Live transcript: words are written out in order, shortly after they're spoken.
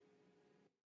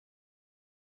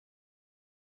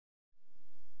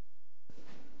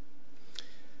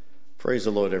Praise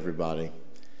the Lord, everybody.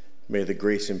 May the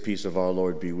grace and peace of our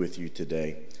Lord be with you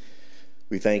today.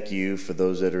 We thank you for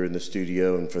those that are in the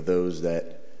studio and for those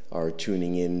that are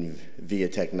tuning in via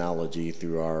technology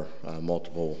through our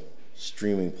multiple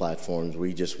streaming platforms.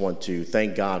 We just want to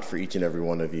thank God for each and every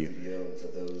one of you. And for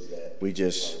those that we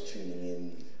just are tuning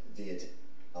in via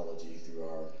technology through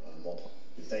our multiple.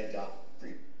 We thank God for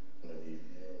each one of you.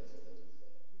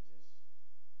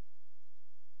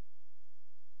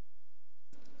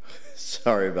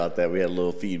 Sorry about that. We had a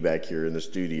little feedback here in the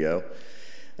studio.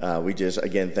 We just,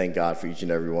 again, thank God for each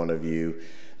and every one of you.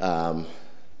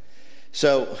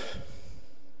 So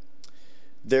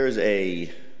there's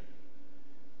a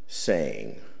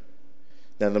saying.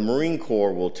 Now, the Marine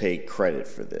Corps will take credit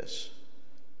for this.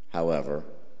 However,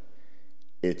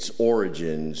 its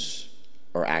origins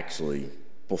are actually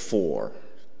before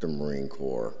the Marine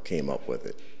Corps came up with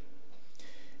it.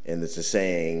 And it's a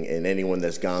saying, and anyone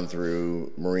that's gone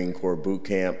through Marine Corps boot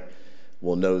camp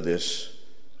will know this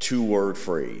two-word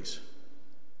phrase: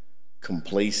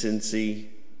 complacency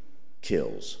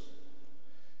kills.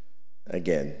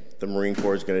 Again, the Marine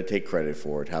Corps is going to take credit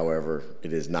for it. However,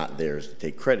 it is not theirs to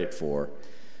take credit for,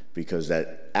 because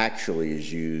that actually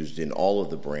is used in all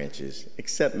of the branches,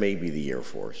 except maybe the Air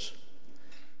Force.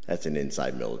 That's an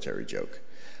inside military joke.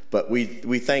 But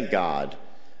we thank God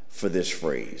for this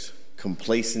phrase.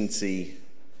 Complacency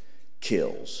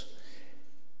kills.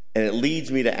 And it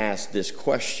leads me to ask this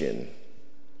question: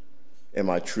 am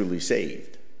I truly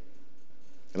saved?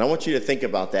 And I want you to think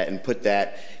about that and put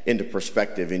that into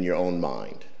perspective in your own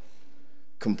mind.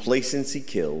 Complacency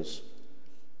kills.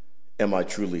 Am I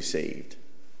truly saved?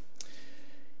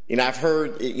 I've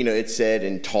heard, it said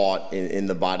and taught in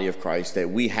the body of Christ that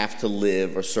we have to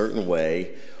live a certain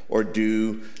way or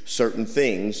do certain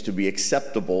things to be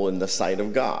acceptable in the sight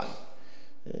of God.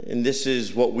 And this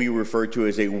is what we refer to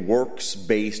as a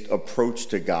works-based approach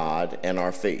to God and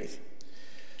our faith.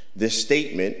 This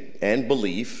statement and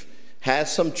belief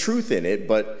has some truth in it,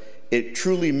 but it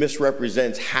truly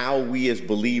misrepresents how we as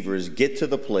believers get to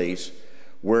the place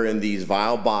where in these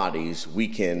vile bodies we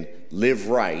can live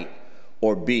right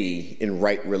or be in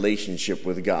right relationship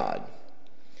with God.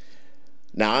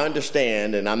 Now, I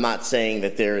understand, and I'm not saying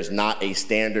that there is not a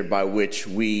standard by which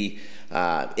we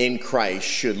in Christ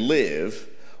should live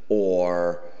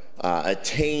or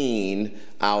attain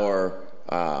our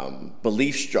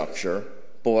belief structure.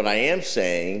 But what I am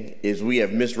saying is we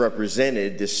have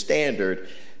misrepresented this standard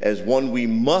as one we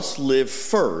must live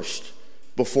first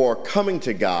before coming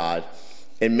to God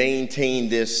and maintain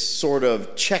this sort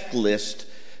of checklist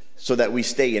so that we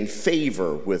stay in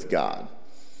favor with God.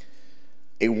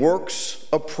 A works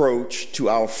approach to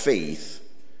our faith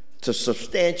to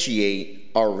substantiate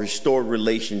our restored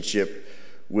relationship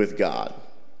with God.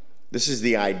 This is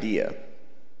the idea.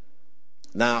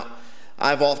 Now,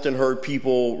 I've often heard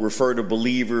people refer to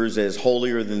believers as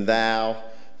holier than thou.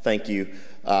 Thank you.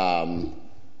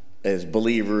 As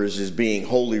believers as being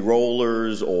holy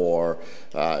rollers, or,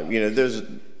 there's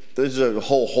a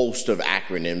whole host of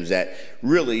acronyms that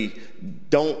really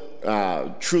don't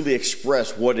truly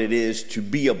express what it is to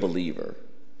be a believer.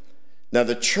 Now,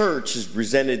 the church has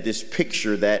presented this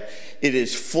picture that it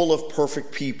is full of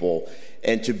perfect people,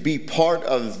 and to be part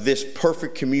of this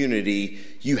perfect community,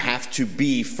 you have to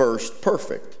be first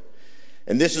perfect.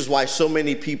 And this is why so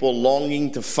many people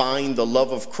longing to find the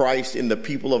love of Christ in the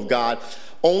people of God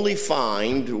only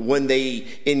find, when they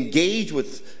engage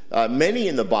with many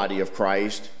in the body of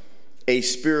Christ, a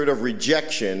spirit of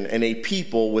rejection and a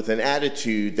people with an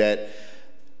attitude that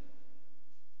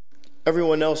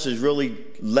everyone else is really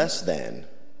less than.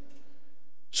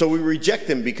 So we reject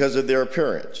them because of their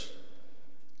appearance.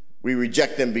 We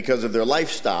reject them because of their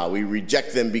lifestyle. We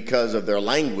reject them because of their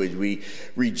language. We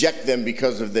reject them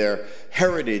because of their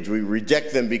heritage. We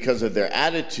reject them because of their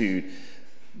attitude.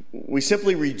 We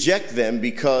simply reject them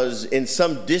because in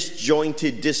some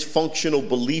disjointed, dysfunctional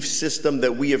belief system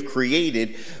that we have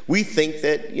created, we think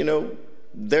that,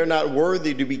 they're not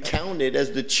worthy to be counted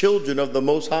as the children of the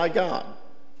Most High God.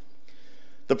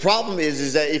 The problem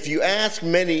is that if you ask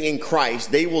many in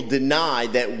Christ, they will deny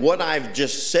that what I've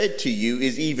just said to you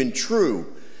is even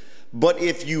true. But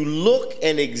if you look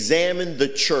and examine the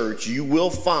church, you will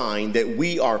find that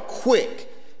we are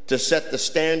quick to set the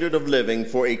standard of living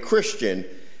for a Christian,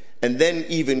 and then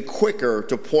even quicker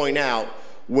to point out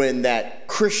when that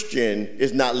Christian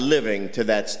is not living to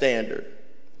that standard.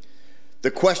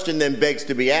 The question then begs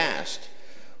to be asked: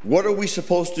 what are we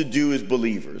supposed to do as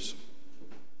believers?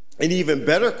 An even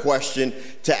better question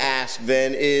to ask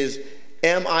then is,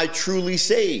 am I truly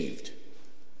saved?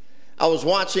 I was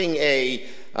watching a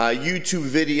YouTube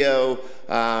video,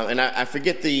 and I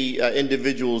forget the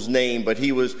individual's name, but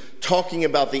he was talking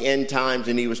about the end times,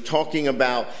 and he was talking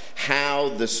about how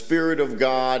the Spirit of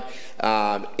God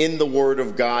in the Word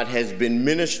of God has been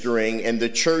ministering, and the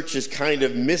church has kind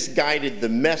of misguided the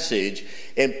message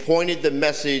and pointed the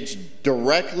message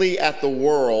directly at the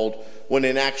world, when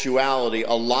in actuality,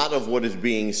 a lot of what is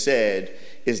being said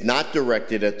is not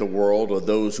directed at the world or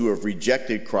those who have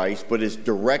rejected Christ, but is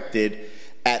directed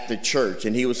at the church.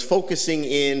 And he was focusing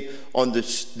in on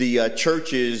the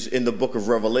churches in the book of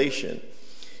Revelation.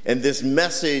 And this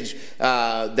message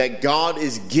that God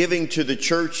is giving to the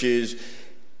churches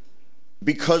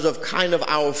because of kind of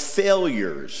our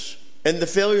failures. And the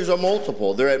failures are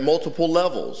multiple. They're at multiple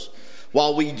levels.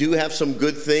 While we do have some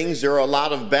good things, there are a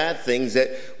lot of bad things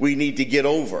that we need to get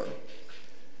over.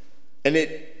 And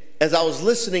as I was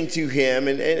listening to him,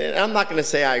 and I'm not going to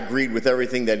say I agreed with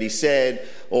everything that he said,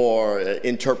 or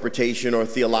interpretation or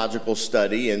theological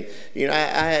study, and I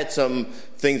had some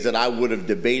things that I would have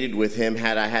debated with him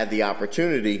had I had the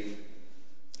opportunity.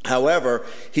 However,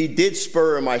 he did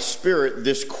spur in my spirit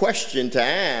this question to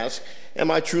ask,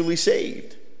 am I truly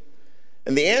saved?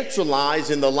 And the answer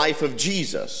lies in the life of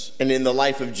Jesus, and in the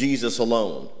life of Jesus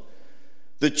alone.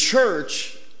 The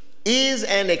church is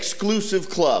an exclusive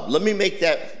club. Let me make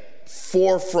that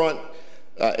forefront,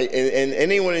 and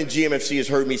anyone in GMFC has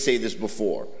heard me say this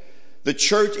before. The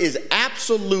church is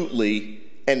absolutely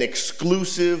an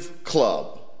exclusive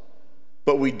club,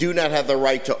 but we do not have the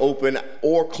right to open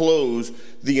or close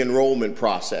the enrollment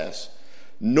process,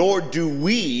 nor do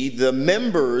we, the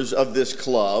members of this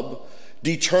club,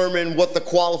 determine what the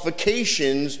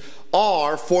qualifications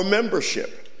are for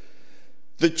membership.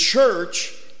 The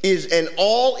church is an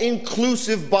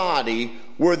all-inclusive body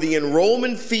where the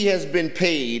enrollment fee has been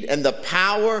paid and the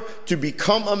power to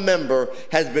become a member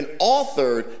has been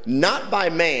authored not by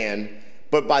man,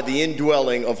 but by the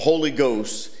indwelling of Holy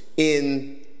Ghost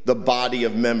in the body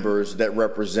of members that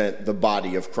represent the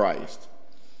body of Christ.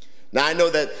 Now, I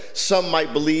know that some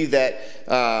might believe that,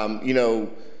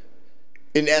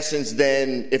 in essence,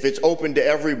 then, if it's open to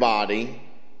everybody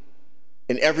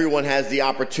and everyone has the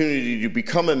opportunity to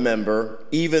become a member,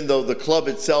 even though the club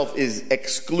itself is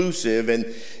exclusive and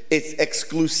its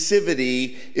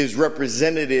exclusivity is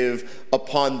representative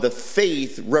upon the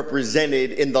faith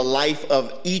represented in the life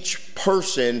of each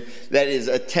person that is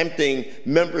attempting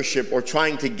membership or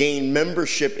trying to gain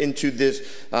membership into this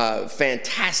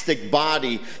fantastic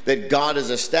body that God has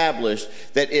established,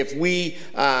 that if we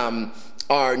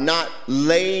are not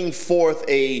laying forth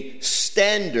a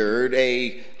standard,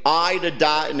 a I to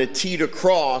dot and a T to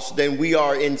cross, then we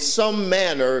are in some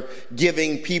manner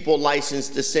giving people license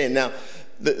to sin. Now,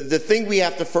 the thing we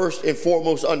have to first and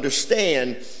foremost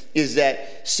understand is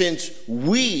that since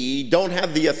we don't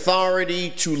have the authority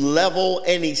to level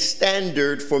any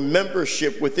standard for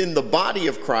membership within the body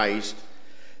of Christ,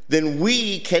 then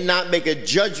we cannot make a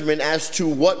judgment as to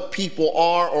what people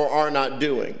are or are not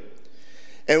doing.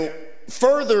 And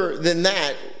further than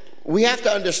that, we have to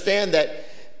understand that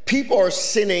people are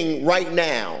sinning right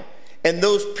now, and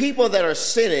those people that are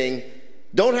sinning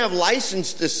don't have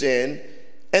license to sin,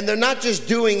 and they're not just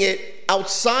doing it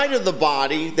outside of the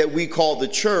body that we call the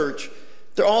church,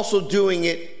 they're also doing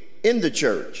it in the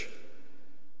church.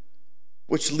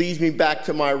 Which leads me back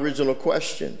to my original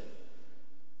question.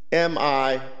 Am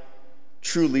I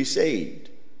truly saved?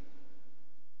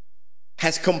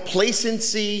 Has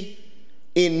complacency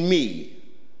in me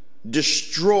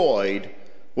destroyed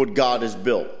what God has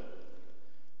built?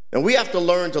 And we have to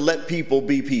learn to let people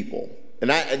be people.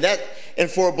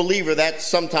 And for a believer, that's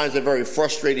sometimes a very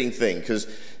frustrating thing, because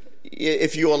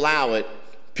if you allow it,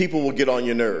 people will get on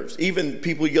your nerves. Even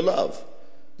people you love,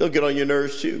 they'll get on your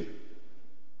nerves too.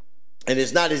 And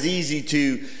it's not as easy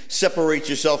to separate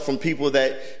yourself from people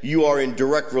that you are in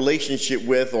direct relationship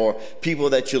with, or people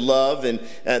that you love, and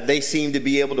they seem to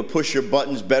be able to push your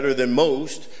buttons better than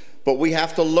most. But we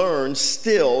have to learn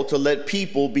still to let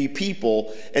people be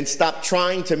people and stop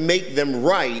trying to make them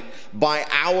right by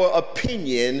our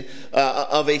opinion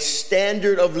of a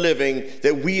standard of living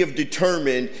that we have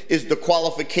determined is the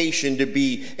qualification to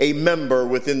be a member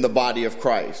within the body of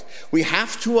Christ. We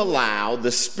have to allow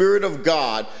the Spirit of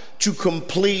God to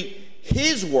complete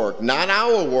His work, not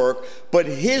our work, but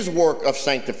His work of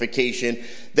sanctification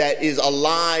that is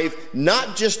alive,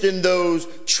 not just in those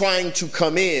trying to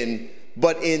come in,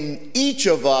 but in each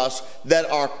of us that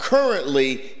are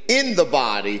currently in the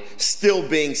body, still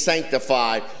being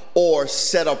sanctified or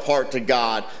set apart to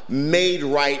God, made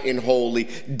right and holy,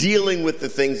 dealing with the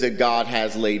things that God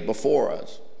has laid before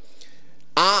us.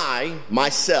 I,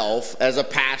 myself, as a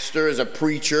pastor, as a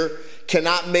preacher,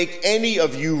 cannot make any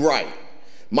of you right.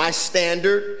 My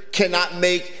standard cannot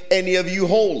make any of you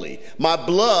holy. My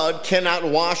blood cannot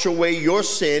wash away your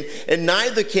sin, and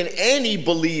neither can any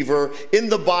believer in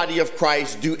the body of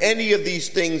Christ do any of these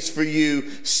things for you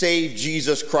save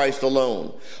Jesus Christ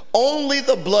alone. Only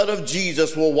the blood of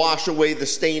Jesus will wash away the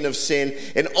stain of sin,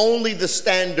 and only the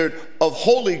standard of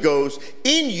Holy Ghost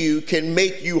in you can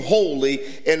make you holy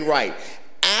and right.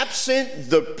 Absent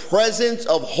the presence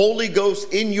of Holy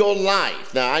Ghost in your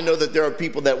life. Now, I know that there are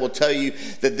people that will tell you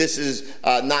that this is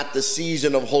not the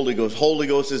season of Holy Ghost. Holy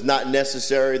Ghost is not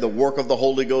necessary. The work of the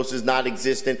Holy Ghost is not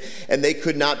existent. And they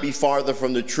could not be farther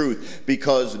from the truth,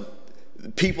 because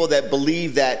people that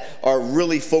believe that are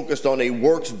really focused on a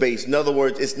works base. In other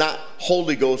words, it's not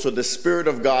Holy Ghost or the Spirit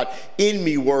of God in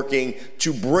me working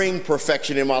to bring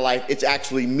perfection in my life. It's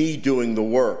actually me doing the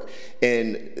work.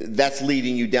 And that's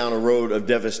leading you down a road of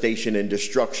devastation and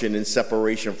destruction and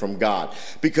separation from God.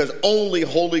 Because only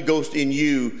Holy Ghost in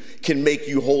you can make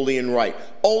you holy and right.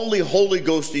 Only Holy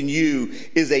Ghost in you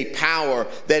is a power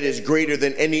that is greater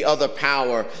than any other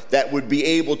power that would be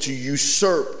able to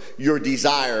usurp your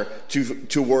desire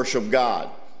to worship God.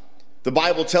 The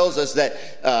Bible tells us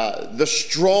that the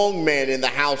strong man in the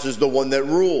house is the one that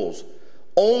rules.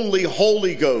 Only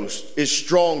Holy Ghost is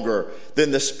stronger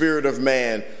than the spirit of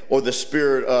man or the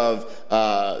spirit of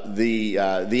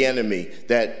the enemy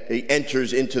that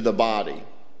enters into the body.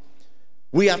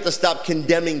 We have to stop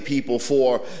condemning people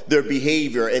for their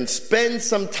behavior and spend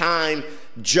some time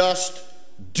just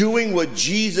doing what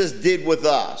Jesus did with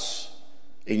us.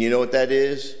 And you know what that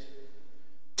is?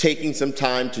 Taking some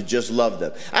time to just love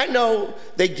them. I know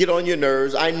they get on your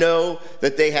nerves. I know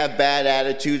that they have bad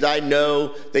attitudes. I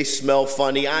know they smell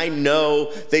funny. I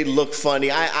know they look funny.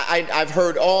 I've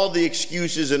heard all the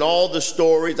excuses and all the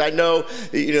stories. I know,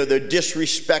 they're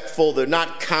disrespectful. They're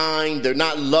not kind. They're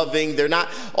not loving. They're not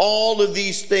all of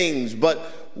these things. But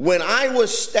when I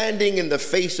was standing in the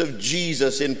face of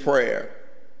Jesus in prayer,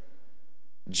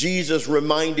 Jesus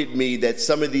reminded me that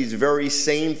some of these very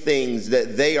same things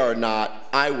that they are not,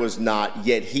 I was not,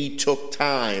 yet he took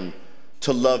time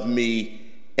to love me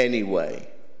anyway.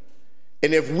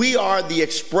 And if we are the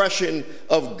expression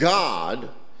of God,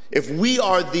 if we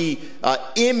are the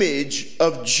image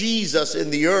of Jesus in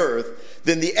the earth,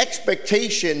 then the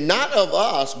expectation not of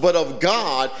us but of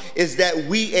God is that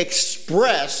we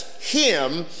express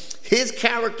him, his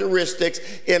characteristics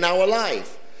in our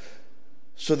life.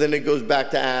 So then it goes back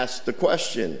to ask the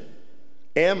question,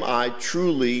 am I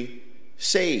truly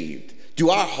saved?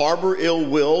 Do I harbor ill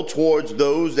will towards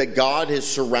those that God has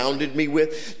surrounded me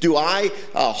with? Do I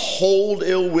hold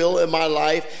ill will in my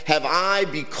life? Have I,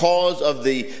 because of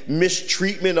the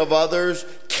mistreatment of others,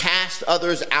 cast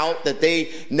others out that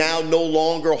they now no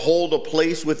longer hold a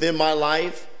place within my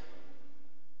life?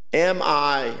 Am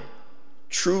I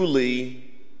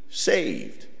truly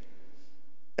saved?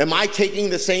 Am I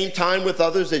taking the same time with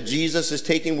others that Jesus is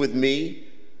taking with me?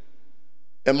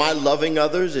 Am I loving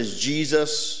others as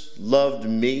Jesus loved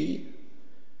me?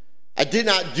 I did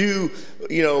not do,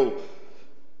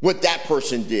 what that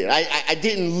person did. I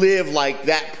didn't live like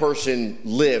that person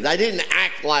lived. I didn't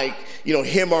act like,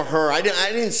 him or her. I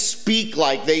didn't speak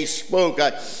like they spoke.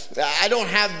 I don't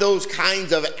have those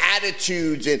kinds of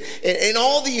attitudes and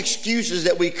all the excuses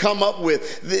that we come up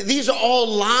with. These are all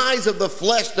lies of the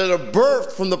flesh that are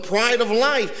birthed from the pride of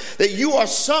life, that you are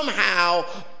somehow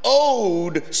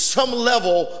owed some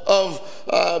level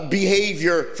of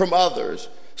behavior from others,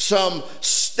 some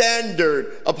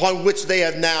standard upon which they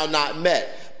have now not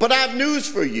met. But I have news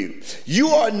for you. You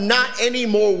are not any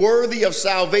more worthy of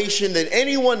salvation than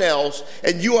anyone else,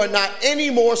 and you are not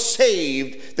any more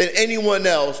saved than anyone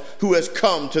else who has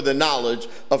come to the knowledge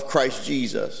of Christ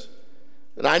Jesus.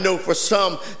 And I know for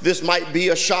some this might be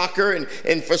a shocker,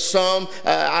 and for some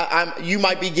you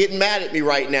might be getting mad at me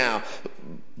right now.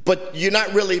 But you're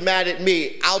not really mad at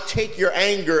me. I'll take your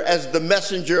anger as the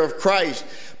messenger of Christ.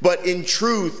 But in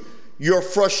truth, your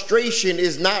frustration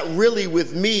is not really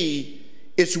with me.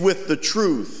 It's with the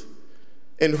truth.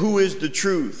 And who is the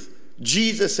truth?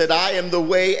 Jesus said, I am the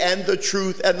way and the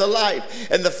truth and the life.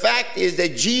 And the fact is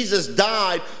that Jesus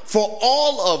died for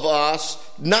all of us,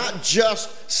 not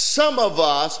just some of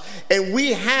us. And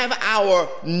we have our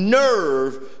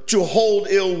nerve to hold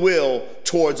ill will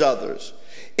towards others.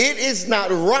 It is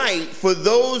not right for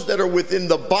those that are within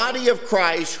the body of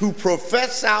Christ who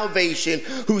profess salvation,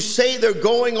 who say they're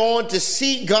going on to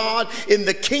see God in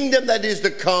the kingdom that is to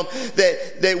come,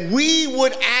 that we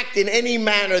would act in any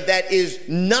manner that is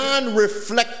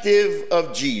non-reflective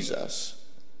of Jesus.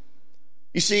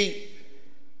 You see,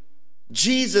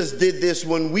 Jesus did this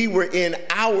when we were in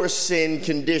our sin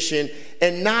condition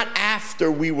and not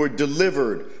after we were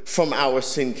delivered from our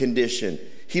sin condition.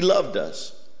 he loved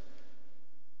us.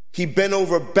 He bent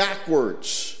over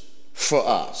backwards for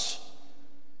us.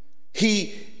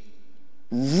 He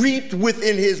reaped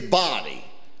within his body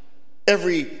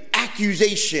every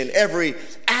accusation, every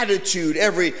attitude,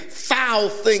 every foul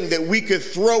thing that we could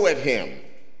throw at him.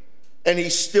 And he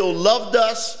still loved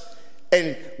us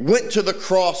and went to the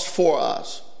cross for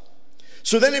us.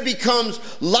 So then it becomes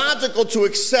logical to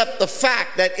accept the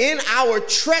fact that in our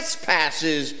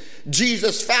trespasses,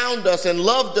 Jesus found us and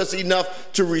loved us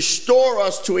enough to restore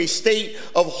us to a state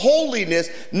of holiness,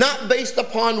 not based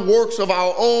upon works of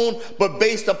our own, but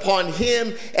based upon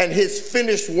him and his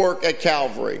finished work at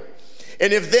Calvary.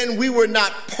 And if then we were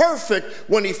not perfect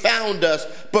when he found us,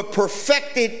 but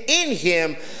perfected in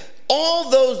him, all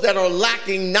those that are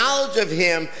lacking knowledge of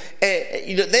him,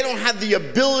 they don't have the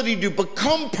ability to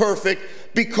become perfect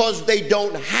because they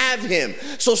don't have him.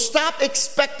 So stop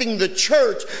expecting the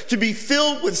church to be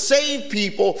filled with saved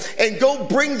people and go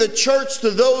bring the church to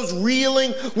those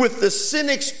reeling with the sin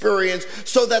experience,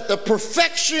 so that the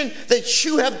perfection that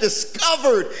you have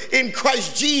discovered in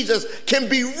Christ Jesus can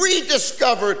be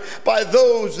rediscovered by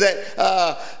those that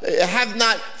have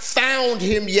not found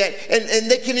him yet,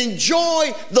 and they can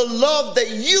enjoy the love that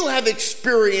you have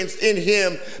experienced in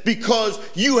him because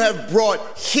you have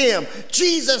brought him.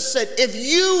 Jesus said, if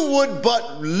you would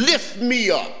but lift me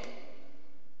up,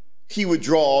 he would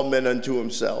draw all men unto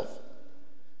himself.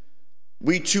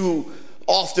 We too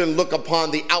often look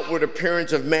upon the outward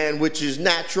appearance of man, which is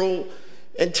natural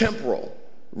and temporal,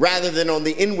 rather than on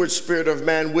the inward spirit of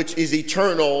man, which is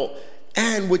eternal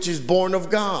and which is born of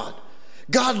God.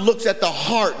 God looks at the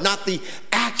heart, not the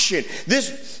action.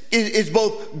 This is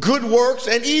both good works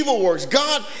and evil works.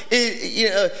 God,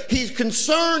 he's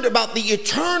concerned about the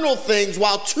eternal things,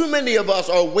 while too many of us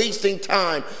are wasting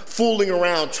time fooling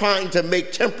around trying to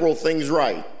make temporal things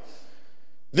right.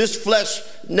 This flesh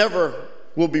never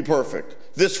will be perfect.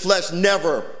 This flesh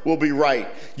never will be right.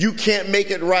 You can't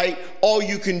make it right. All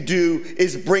you can do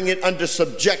is bring it under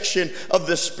subjection of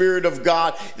the Spirit of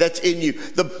God that's in you.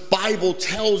 The Bible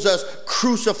tells us,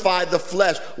 crucify the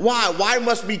flesh. Why? Why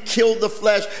must we kill the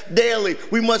flesh daily?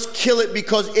 We must kill it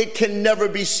because it can never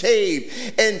be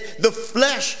saved. And the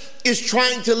flesh is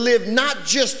trying to live not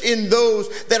just in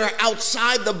those that are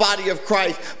outside the body of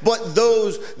Christ, but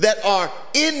those that are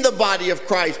in the body of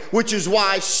Christ, which is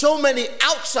why so many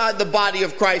outside the body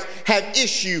of Christ have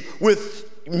issue with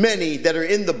many that are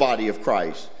in the body of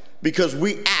Christ, because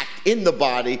we act in the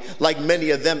body like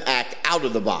many of them act out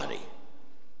of the body.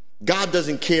 God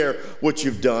doesn't care what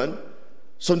you've done,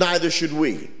 so neither should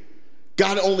we.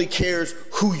 God only cares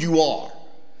who you are.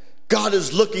 God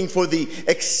is looking for the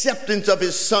acceptance of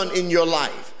his son in your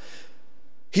life.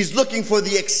 He's looking for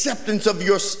the acceptance of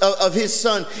his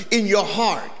son in your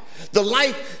heart. The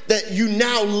life that you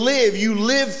now live, you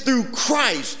live through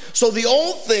Christ. So the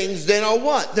old things then are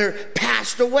what? They're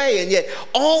passed away, and yet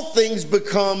all things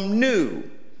become new.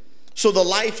 So the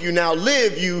life you now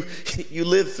live, you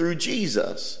live through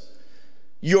Jesus.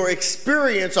 Your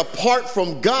experience apart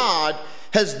from God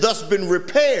has thus been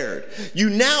repaired. You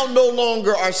now no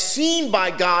longer are seen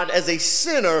by God as a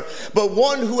sinner, but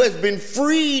one who has been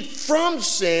freed from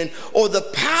sin or the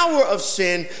power of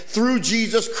sin through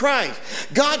Jesus Christ.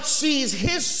 God sees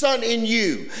his son in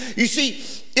you. You see,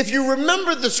 if you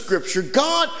remember the scripture,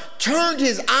 God turned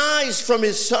his eyes from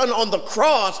his son on the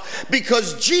cross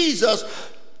because Jesus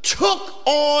took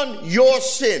on your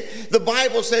sin. The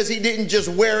Bible says he didn't just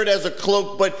wear it as a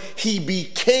cloak, but he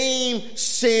became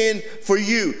sin for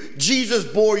you. Jesus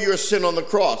bore your sin on the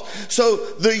cross. So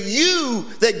the you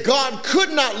that God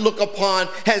could not look upon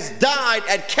has died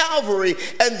at Calvary,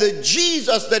 and the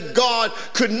Jesus that God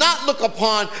could not look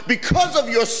upon because of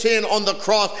your sin on the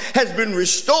cross has been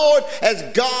restored as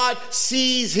God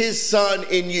sees his son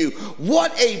in you.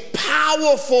 What a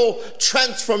powerful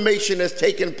transformation has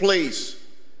taken place.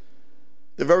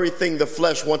 The very thing the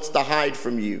flesh wants to hide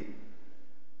from you.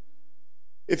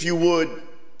 If you would,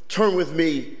 turn with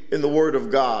me in the Word of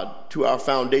God to our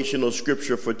foundational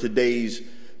scripture for today's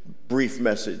brief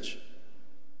message.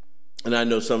 And I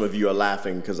know some of you are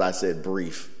laughing because I said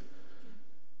brief.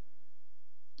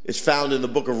 It's found in the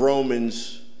book of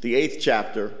Romans, the 8th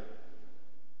chapter,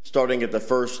 starting at the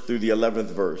 1st through the 11th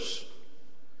verse.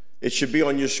 It should be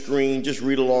on your screen. Just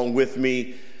read along with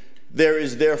me. There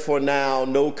is therefore now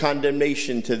no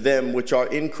condemnation to them which are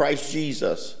in Christ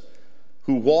Jesus,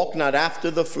 who walk not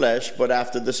after the flesh, but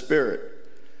after the Spirit.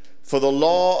 For the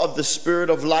law of the Spirit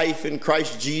of life in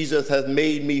Christ Jesus hath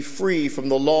made me free from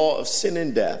the law of sin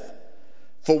and death.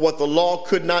 For what the law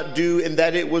could not do, in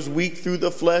that it was weak through the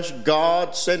flesh,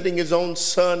 God, sending his own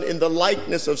Son in the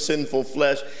likeness of sinful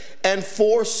flesh, and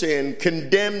for sin,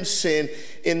 condemned sin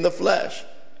in the flesh,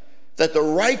 that the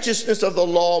righteousness of the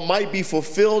law might be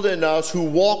fulfilled in us who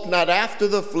walk not after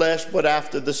the flesh, but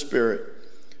after the Spirit.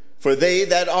 For they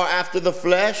that are after the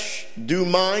flesh do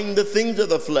mind the things of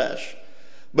the flesh,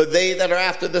 but they that are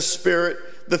after the Spirit,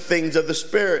 the things of the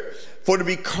Spirit. For to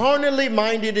be carnally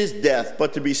minded is death,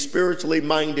 but to be spiritually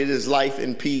minded is life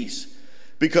and peace.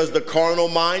 Because the carnal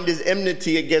mind is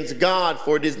enmity against God,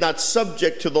 for it is not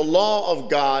subject to the law of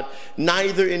God,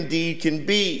 neither indeed can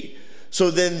be. So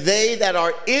then they that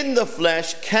are in the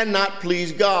flesh cannot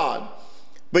please God.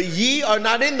 But ye are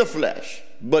not in the flesh,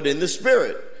 but in the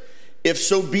Spirit, if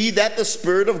so be that the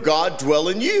Spirit of God dwell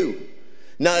in you.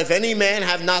 Now if any man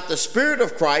have not the Spirit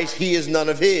of Christ, he is none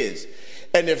of his.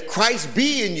 And if Christ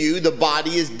be in you, the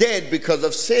body is dead because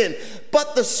of sin,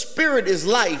 but the Spirit is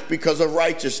life because of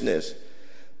righteousness.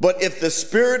 But if the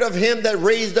Spirit of him that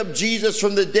raised up Jesus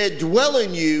from the dead dwell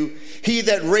in you, he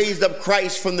that raised up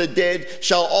Christ from the dead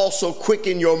shall also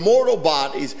quicken your mortal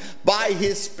bodies by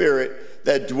his Spirit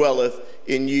that dwelleth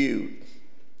in you.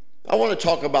 I want to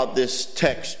talk about this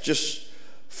text just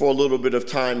for a little bit of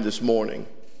time this morning.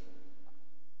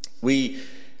 We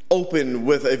open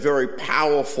with a very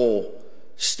powerful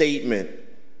statement.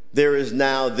 There is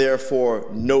now therefore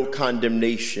no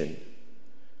condemnation.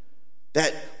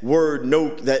 That word,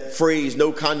 that phrase,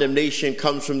 no condemnation,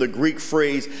 comes from the Greek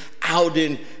phrase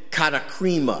auden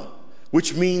katakrima,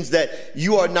 which means that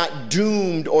you are not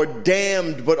doomed or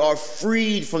damned, but are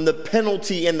freed from the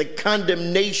penalty and the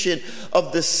condemnation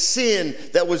of the sin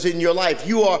that was in your life.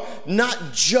 You are not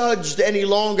judged any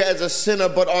longer as a sinner,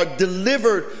 but are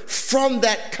delivered from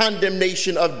that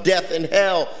condemnation of death and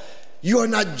hell. You are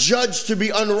not judged to be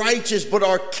unrighteous, but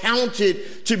are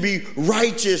counted to be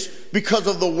righteous because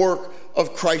of the work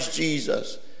of Christ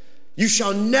Jesus. You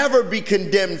shall never be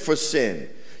condemned for sin.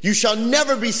 You shall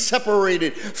never be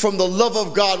separated from the love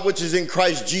of God which is in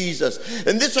Christ Jesus.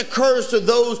 And this occurs to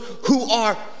those who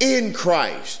are in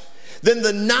Christ. Then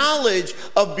the knowledge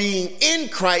of being in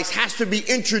Christ has to be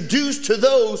introduced to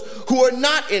those who are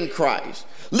not in Christ.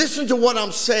 Listen to what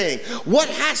I'm saying. What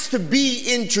has to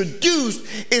be introduced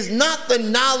is not the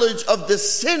knowledge of the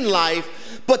sin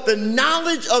life, but the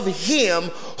knowledge of him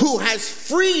who has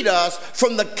freed us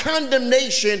from the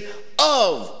condemnation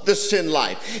of the sin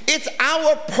life. It's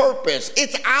our purpose.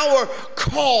 It's our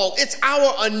call. It's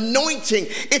our anointing.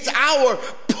 It's our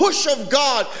push of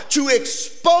God to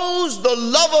expose the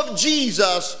love of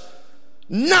Jesus,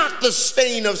 not the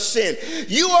stain of sin.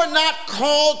 You are not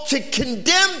called to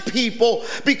condemn people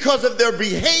because of their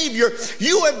behavior.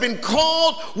 You have been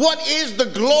called, what is the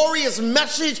glorious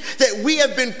message that we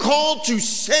have been called to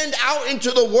send out into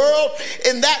the world?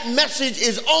 And that message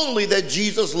is only that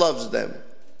Jesus loves them.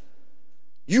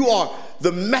 You are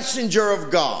the messenger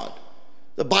of God.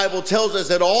 The Bible tells us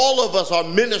that all of us are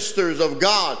ministers of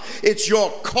God. It's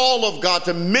your call of God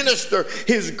to minister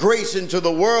his grace into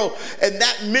the world. And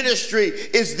that ministry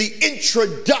is the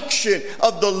introduction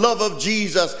of the love of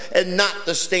Jesus and not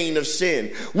the stain of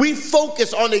sin. We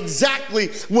focus on exactly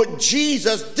what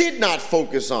Jesus did not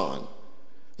focus on.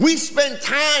 We spend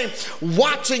time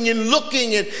watching and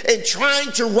looking and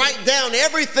trying to write down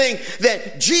everything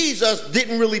that Jesus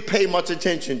didn't really pay much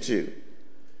attention to.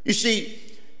 You see,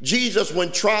 Jesus,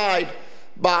 when tried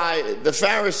by the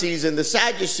Pharisees and the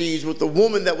Sadducees with the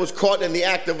woman that was caught in the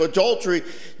act of adultery,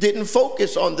 didn't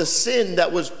focus on the sin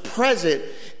that was present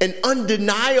and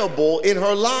undeniable in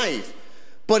her life.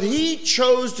 But he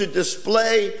chose to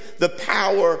display the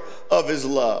power of his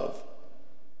love.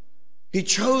 He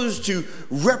chose to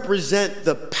represent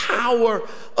the power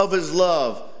of his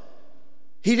love.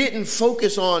 He didn't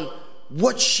focus on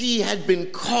what she had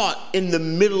been caught in the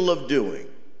middle of doing.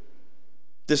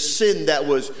 The sin that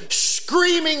was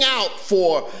screaming out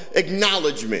for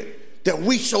acknowledgement that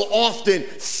we so often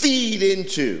feed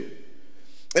into.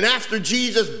 And after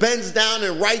Jesus bends down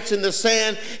and writes in the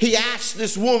sand, he asks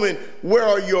this woman, "Where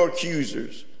are your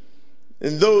accusers?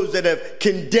 And those that have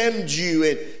condemned you?"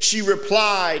 And she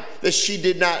replied that she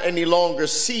did not any longer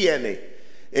see any.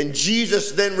 And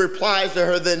Jesus then replies to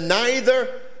her, "Then neither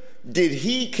did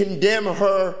he condemn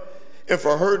her, and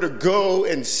for her to go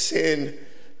and sin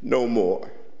no more."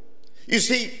 You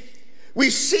see, we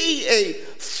see a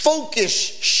focus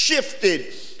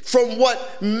shifted from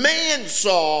what man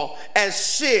saw as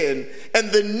sin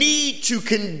and the need to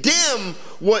condemn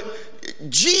what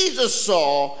Jesus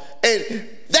saw, and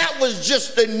that was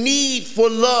just the need for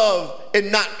love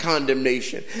and not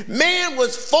condemnation. Man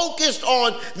was focused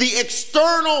on the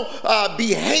external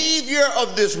behavior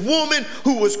of this woman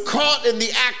who was caught in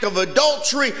the act of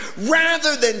adultery,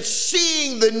 rather than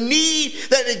seeing the need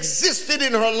that existed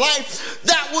in her life.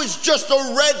 That was just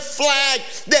a red flag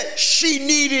that she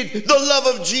needed the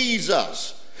love of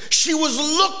Jesus. She was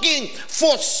looking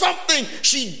for something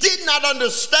she did not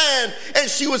understand, and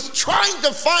she was trying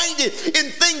to find it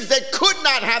in things that could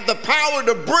not have the power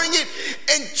to bring it,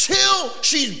 until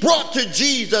she's brought to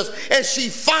Jesus and she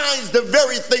finds the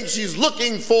very thing she's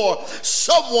looking for: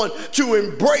 someone to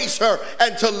embrace her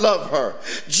and to love her.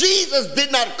 Jesus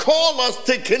did not call us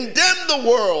to condemn the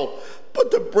world, but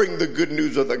to bring the good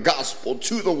news of the gospel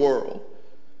to the world.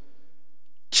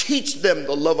 Teach them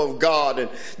the love of God, and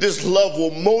this love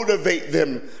will motivate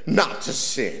them not to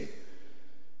sin.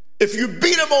 If you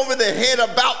beat them over the head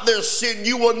about their sin,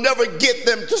 you will never get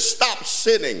them to stop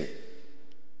sinning.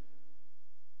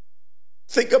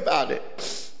 Think about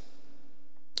it.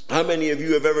 How many of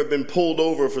you have ever been pulled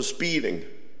over for speeding?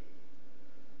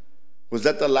 Was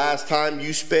that the last time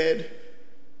you sped?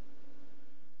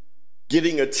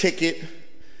 Getting a ticket,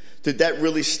 did that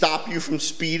really stop you from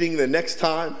speeding the next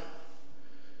time?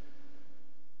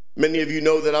 Many of you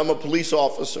know that I'm a police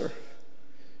officer,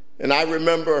 and I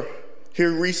remember here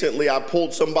recently I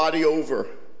pulled somebody over,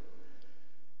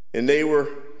 and they were,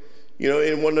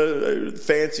 in one of the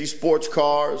fancy sports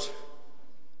cars,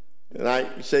 and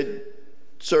I said,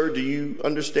 "Sir, do you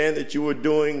understand that you were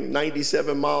doing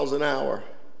 97 miles an hour?"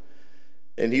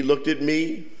 And he looked at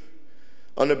me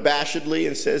unabashedly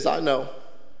and says, "I know."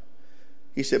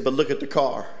 He said, "But look at the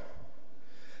car."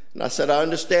 And I said, "I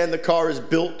understand the car is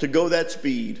built to go that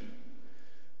speed,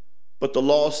 but the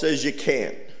law says you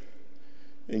can't.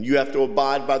 And you have to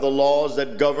abide by the laws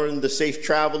that govern the safe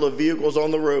travel of vehicles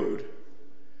on the road."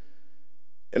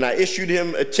 And I issued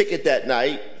him a ticket that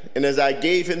night. And as I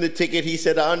gave him the ticket, he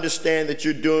said, "I understand that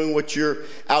you're doing what you're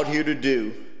out here to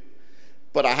do.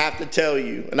 But I have to tell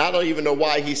you," and I don't even know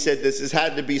why he said this. This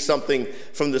had to be something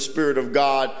from the Spirit of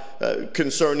God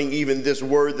concerning even this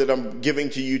word that I'm giving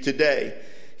to you today.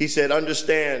 He said,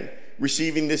 "Understand,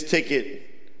 receiving this ticket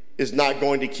is not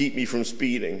going to keep me from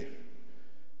speeding,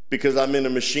 because I'm in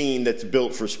a machine that's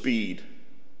built for speed."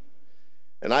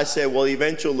 And I said, "Well,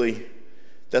 eventually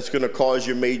that's going to cause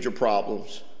you major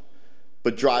problems,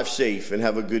 but drive safe and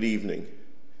have a good evening."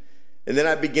 And then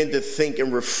I began to think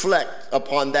and reflect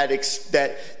upon that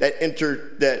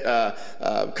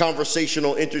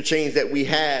conversational interchange that we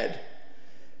had.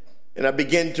 And I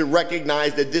began to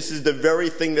recognize that this is the very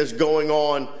thing that's going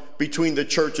on between the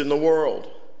church and the world,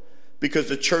 because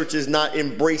the church is not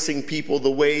embracing people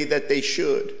the way that they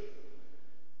should.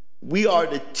 We are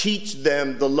to teach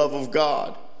them the love of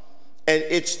God. And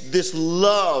it's this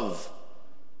love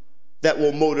that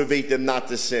will motivate them not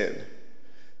to sin.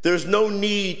 There's no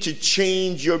need to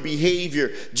change your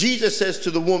behavior. Jesus says to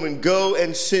the woman, "Go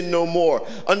and sin no more."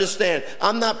 Understand,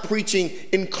 I'm not preaching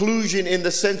inclusion in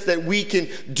the sense that we can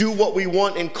do what we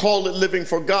want and call it living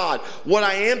for God. What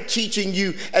I am teaching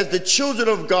you as the children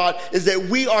of God is that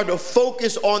we are to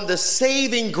focus on the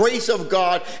saving grace of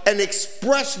God and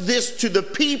express this to the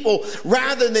people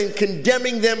rather than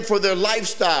condemning them for their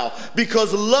lifestyle,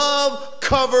 because love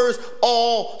covers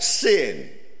all sin.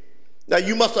 Now,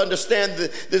 you must understand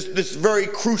this very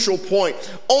crucial point.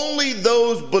 Only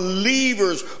those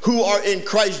believers who are in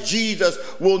Christ Jesus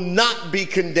will not be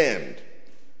condemned.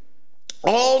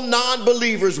 All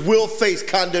non-believers will face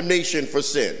condemnation for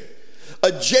sin.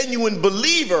 A genuine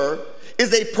believer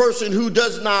is a person who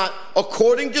does not,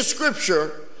 according to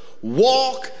Scripture,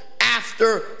 walk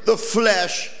after the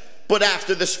flesh, but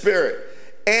after the Spirit.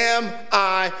 Am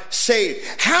I saved?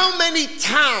 How many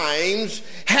times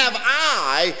have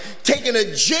I taken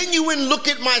a genuine look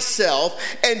at myself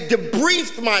and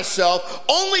debriefed myself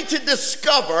only to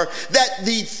discover that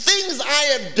the things I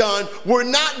have done were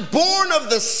not born of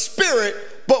the Spirit,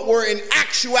 but were in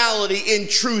actuality, in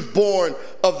truth, born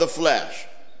of the flesh?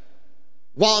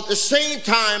 While at the same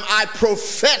time I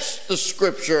profess the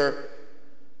Scripture,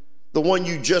 the one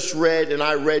you just read and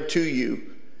I read to you,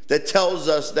 that tells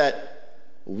us that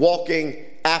walking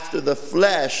after the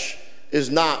flesh is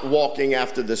not walking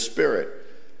after the Spirit.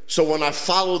 So when I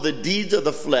follow the deeds of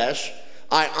the flesh,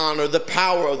 I honor the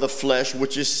power of the flesh,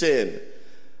 which is sin.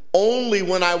 Only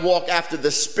when I walk after the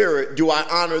Spirit do I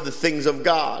honor the things of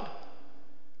God.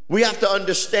 We have to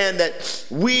understand that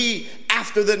we,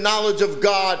 after the knowledge of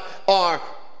God, are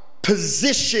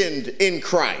positioned in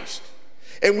Christ.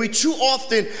 And we too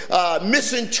often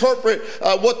misinterpret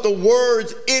what the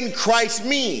words "in Christ"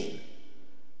 mean.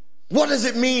 What does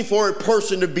it mean for a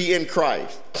person to be in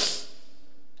Christ?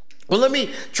 Well, let me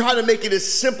try to make it as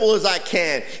simple as I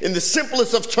can. In the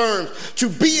simplest of terms, to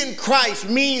be in Christ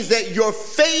means that your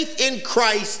faith in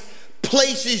Christ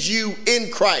places you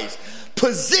in Christ.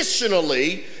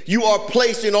 Positionally, you are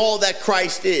placed in all that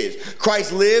Christ is.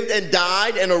 Christ lived and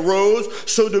died and arose.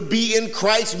 So to be in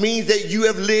Christ means that you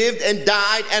have lived and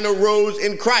died and arose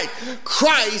in Christ.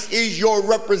 Christ is your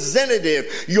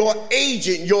representative, your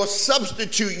agent, your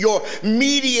substitute, your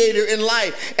mediator in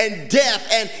life and death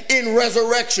and in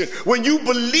resurrection. When you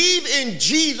believe in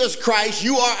Jesus Christ,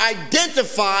 you are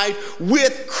identified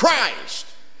with Christ,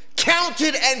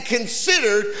 counted and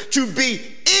considered to be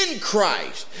in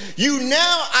Christ. You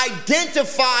now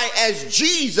identify as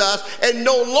Jesus and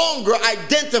no longer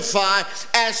identify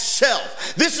as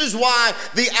self. This is why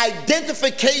the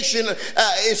identification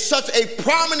is such a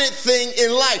prominent thing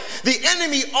in life. The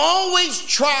enemy always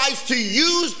tries to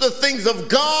use the things of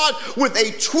God with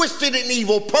a twisted and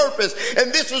evil purpose.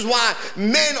 And this is why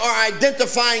men are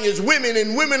identifying as women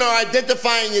and women are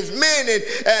identifying as men,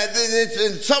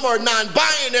 and some are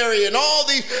non-binary and all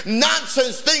these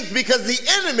nonsense things, because the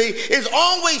enemy is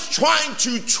always trying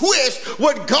to twist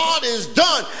what God has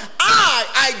done.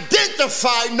 I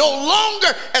identify no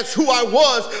longer as who I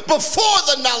was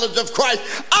before the knowledge of Christ.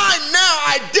 I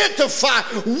now identify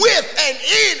with and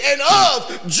in and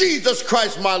of Jesus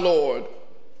Christ my Lord,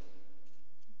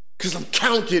 because I'm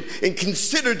counted and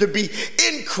considered to be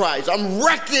in Christ. I'm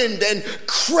reckoned and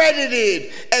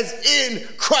credited as in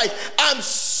Christ. I'm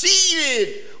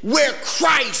seated where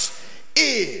Christ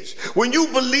is. When you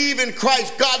believe in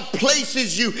Christ, God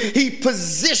places you, he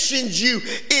positions you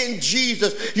in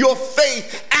Jesus. Your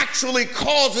faith actually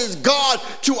causes God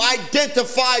to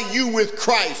identify you with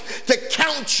Christ, to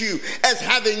count you as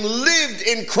having lived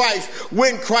in Christ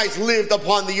when Christ lived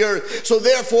upon the earth. So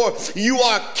therefore, you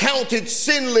are counted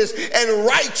sinless and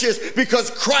righteous because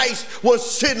Christ was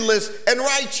sinless and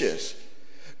righteous.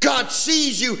 God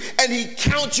sees you and he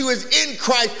counts you as in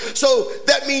Christ. So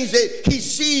that means that he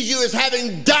sees you as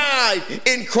having died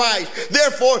in Christ.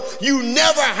 Therefore, you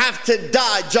never have to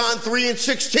die. John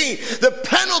 3:16. The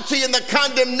penalty and the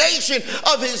condemnation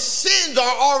of his sins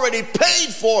are already paid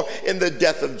for in the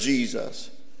death of Jesus.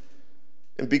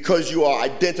 And because you are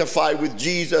identified with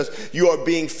Jesus, you are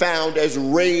being found as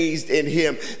raised in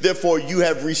him. Therefore, you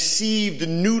have received the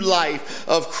new life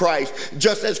of Christ.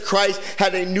 Just as Christ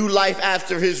had a new life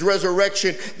after his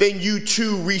resurrection, then you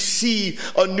too receive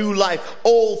a new life.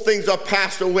 Old things are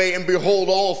passed away, and behold,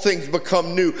 all things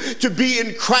become new. To be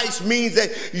in Christ means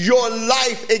that your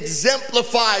life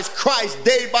exemplifies Christ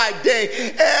day by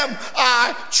day. Am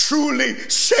I truly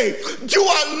saved? Do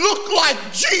I look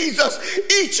like Jesus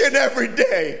each and every day?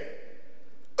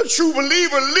 A true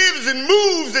believer lives and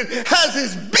moves and has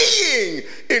his being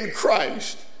in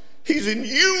Christ. He's in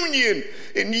union,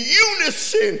 in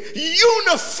unison,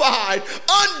 unified,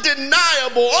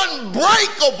 undeniable,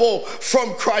 unbreakable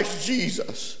from Christ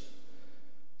Jesus.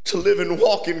 To live and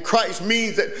walk in Christ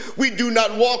means that we do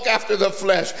not walk after the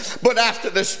flesh, but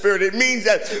after the Spirit. It means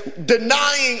that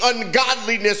denying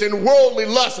ungodliness and worldly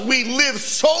lust, we live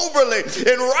soberly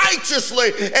and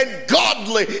righteously and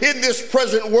godly in this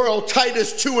present world.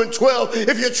 Titus 2:12.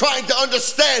 If you're trying to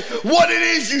understand what it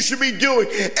is you should be doing,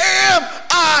 am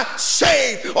I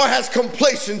saved, or has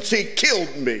complacency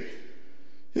killed me?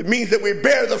 It means that we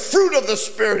bear the fruit of the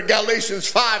Spirit, Galatians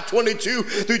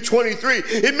 5:22-23.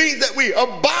 It means that we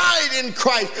abide in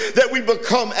Christ, that we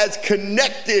become as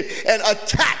connected and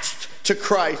attached to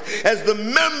Christ, as the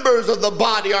members of the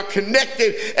body are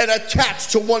connected and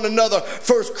attached to one another.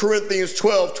 1 Corinthians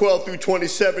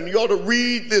 12:12-27. You ought to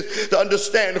read this to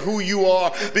understand who you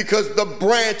are, because the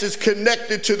branch is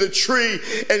connected to the tree,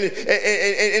 and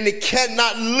it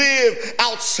cannot live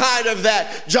outside of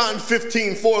that. John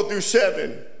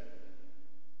 15:4-7.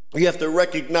 You have to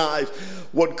recognize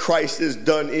what Christ has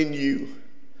done in you.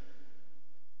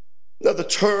 Now, the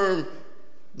term,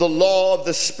 the law of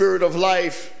the Spirit of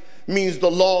life, means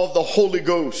the law of the Holy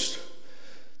Ghost.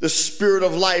 The Spirit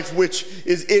of life, which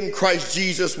is in Christ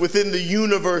Jesus. Within the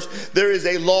universe, there is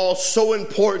a law so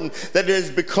important that it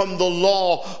has become the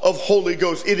law of Holy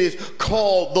Ghost. It is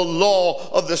called the law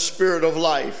of the Spirit of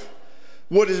life.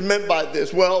 What is meant by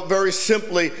this? Well, very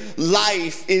simply,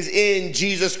 life is in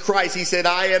Jesus Christ. He said,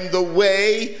 I am the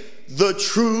way, the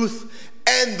truth,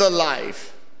 and the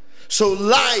life. So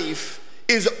life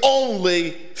is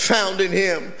only found in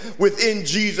him. Within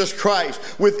Jesus Christ,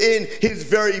 within his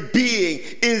very being,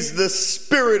 is the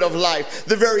Spirit of life,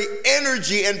 the very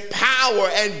energy and power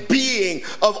and being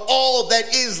of all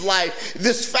that is life.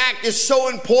 This fact is so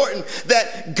important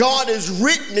that God has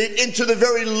written it into the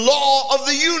very law of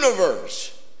the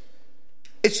universe.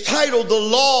 It's titled the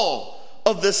law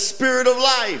of the Spirit of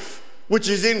life. which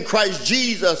is in Christ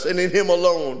Jesus and in him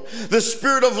alone. The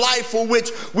Spirit of life for which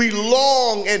we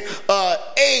long and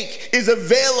ache is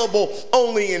available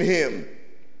only in him.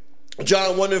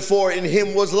 John 1:4, in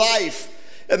him was life,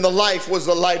 and the life was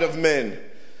the light of men.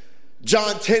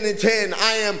 John 10:10,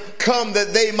 I am come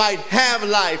that they might have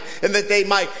life, and that they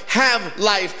might have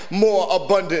life more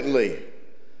abundantly.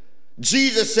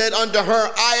 Jesus said unto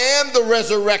her, I am the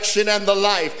resurrection and the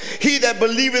life. He that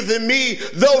believeth in me,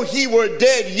 though he were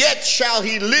dead, yet shall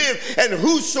he live. And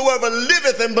whosoever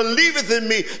liveth and believeth in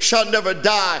me shall never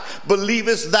die.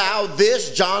 Believest thou this?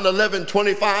 John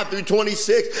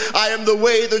 11:25-26. I am the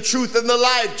way, the truth, and the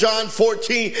life. John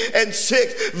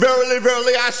 14:6. Verily,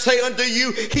 verily, I say unto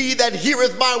you, he that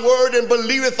heareth my word and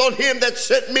believeth on him that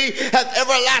sent me hath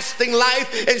everlasting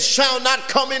life, and shall not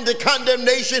come into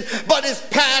condemnation, but is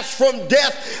passed from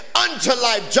death unto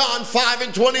life. John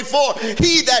 5:24.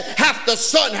 He that hath the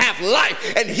Son hath life,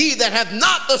 and he that hath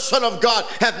not the Son of God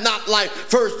hath not life.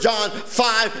 1 John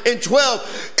 5:12.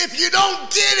 If you don't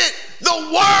get it, the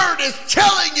word is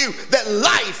telling you that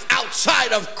life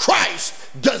outside of Christ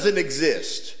doesn't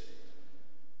exist.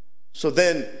 So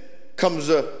then comes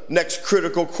the next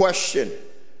critical question.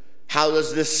 How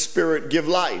does this Spirit give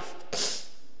life?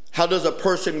 How does a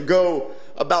person go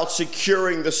about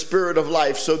securing the Spirit of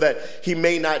life so that he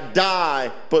may not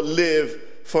die but live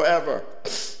forever?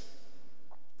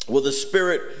 Well, the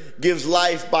Spirit gives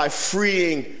life by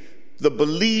freeing the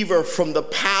believer from the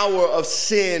power of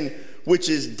sin, which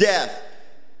is death,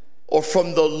 or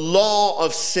from the law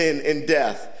of sin and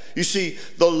death. You see,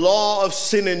 the law of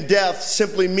sin and death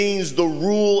simply means the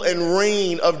rule and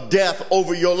reign of death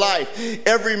over your life.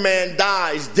 Every man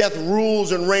dies. Death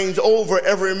rules and reigns over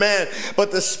every man.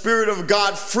 But the Spirit of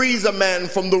God frees a man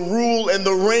from the rule and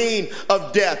the reign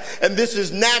of death. And this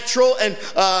is natural and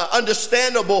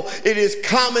understandable. It is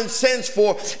common sense,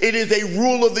 for it is a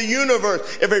rule of the universe.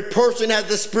 If a person has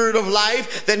the Spirit of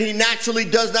life, then he naturally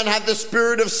does not have the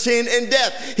spirit of sin and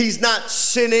death. He's not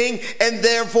sinning and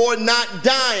therefore not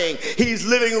dying. He's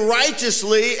living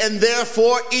righteously and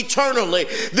therefore eternally.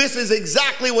 This is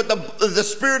exactly what the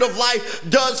Spirit of life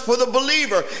does for the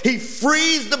believer. He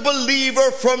frees the believer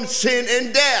from sin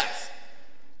and death.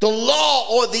 The law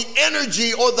or the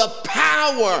energy or the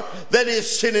power that is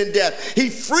sin and death.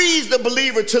 He frees the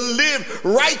believer to live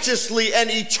righteously and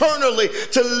eternally,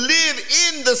 to live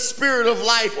in the Spirit of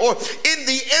life, or in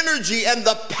the energy and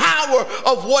the power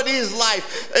of what is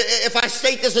life. If I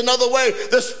state this another way,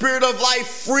 the Spirit of life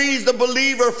frees the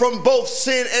believer from both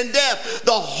sin and death.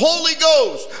 The Holy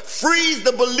Ghost frees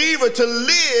the believer to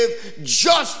live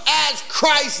just as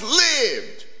Christ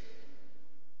lived,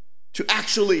 to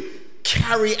actually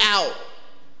carry out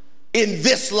in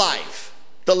this life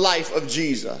the life of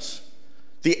Jesus,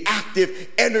 the active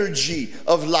energy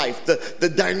of life,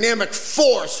 the dynamic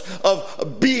force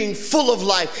of being full of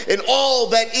life, and all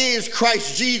that is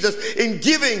Christ Jesus. In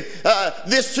giving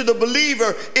this to the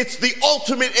believer, it's the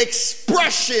ultimate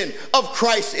expression of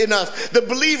Christ in us. The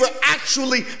believer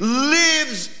actually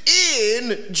lives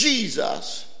in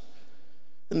Jesus.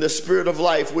 And the Spirit of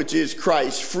life, which is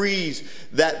Christ, frees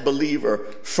that believer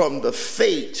from the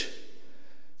fate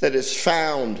that is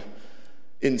found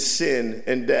in sin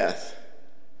and death.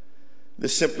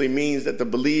 This simply means that the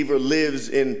believer lives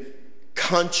in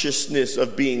consciousness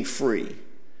of being free.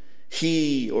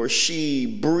 He or she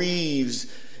breathes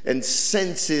and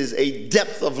senses a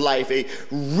depth of life, a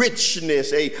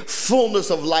richness, a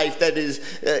fullness of life that is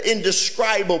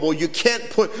indescribable. You can't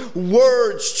put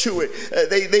words to it.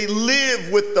 They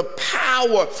live with the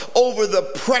power over the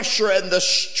pressure and the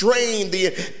strain,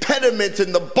 the impediments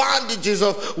and the bondages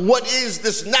of what is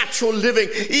this natural living,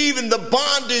 even the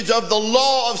bondage of the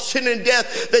law of sin and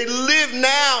death. They live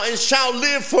now and shall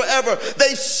live forever.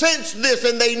 They sense this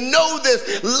and they know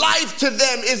this. Life to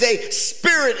them is a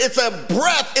spirit, it's a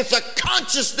breath, it's a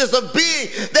consciousness of being,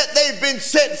 that they've been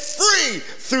set free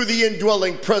through the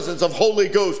indwelling presence of Holy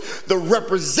Ghost, the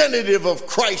representative of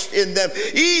Christ in them.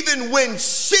 Even when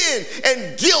sin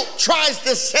and guilt tries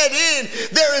to set in,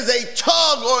 there is a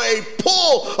tug or a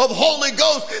pull of Holy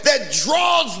Ghost that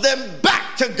draws them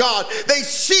back to God. They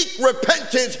seek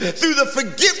repentance through the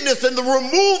forgiveness and the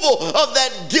removal of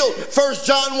that guilt. 1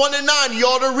 John 1:9, you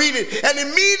ought to read it. And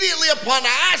immediately upon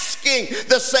asking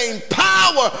the same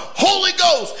power, Holy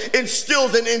Ghost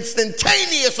instills an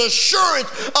instantaneous assurance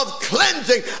of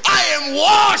cleansing. I am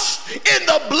washed in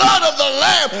the blood of the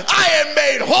Lamb. I am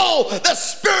made whole. The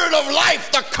Spirit of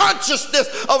life, the consciousness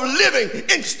of living,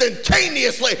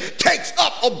 instantaneously takes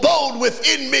up abode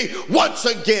within me once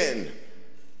again.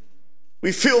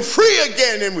 We feel free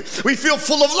again, and we feel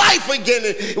full of life again,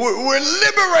 and we're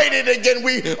liberated again.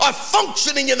 We are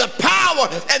functioning in the power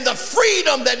and the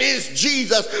freedom that is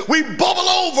Jesus. We bubble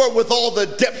over with all the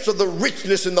depths of the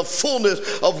richness and the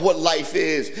fullness of what life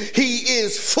is. He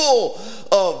is full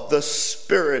of the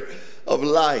Spirit of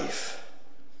life.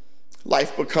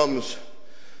 Life becomes,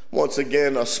 once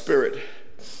again, a spirit,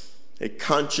 a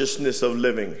consciousness of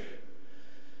living.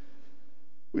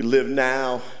 We live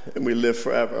now and we live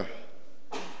forever.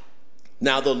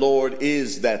 Now the Lord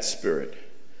is that Spirit.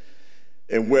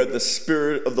 And where the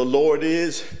Spirit of the Lord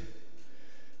is,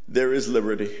 there is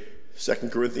liberty. 2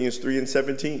 Corinthians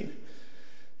 3:17.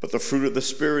 But the fruit of the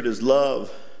Spirit is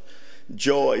love,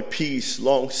 joy, peace,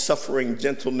 long-suffering,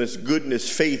 gentleness, goodness,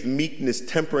 faith, meekness,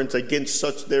 temperance. Against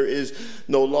such there is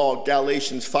no law.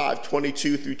 Galatians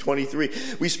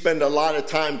 5:22-23. We spend a lot of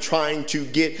time trying to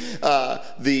get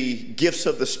the gifts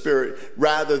of the Spirit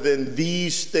rather than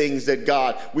these things that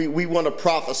God, we want to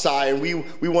prophesy and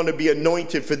we want to be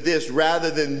anointed for this rather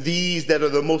than these that are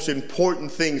the most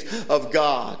important things of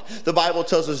God. The Bible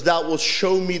tells us, thou wilt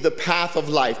show me the path of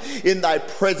life. In thy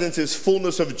presence is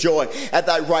fullness of joy. At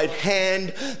thy right hand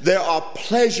there are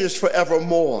pleasures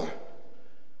forevermore.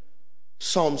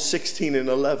 Psalm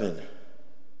 16:11.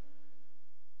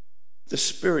 The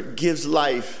Spirit gives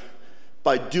life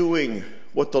by doing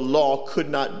what the law could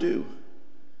not do.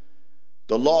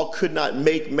 The law could not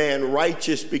make man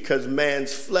righteous because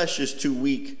man's flesh is too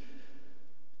weak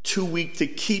to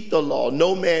keep the law.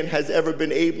 No man has ever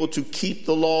been able to keep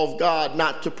the law of God,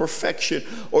 not to perfection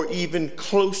or even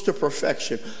close to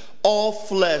perfection. All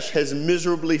flesh has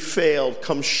miserably failed,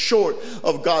 come short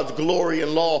of God's glory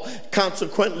and law.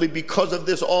 Consequently, because of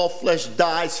this, all flesh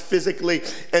dies physically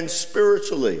and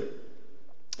spiritually.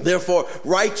 Therefore,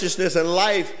 righteousness and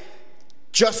life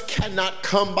just cannot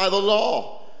come by the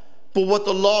law. But what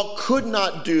the law could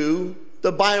not do,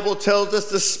 the Bible tells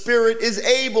us the Spirit is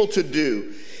able to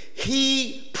do.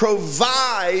 He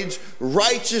provides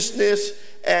righteousness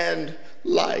and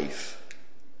life.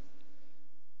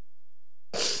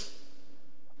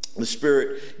 The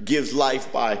Spirit gives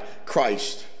life by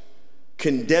Christ,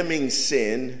 condemning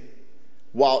sin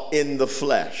while in the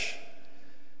flesh.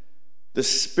 The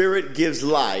Spirit gives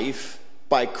life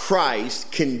by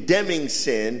Christ, condemning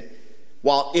sin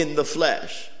while in the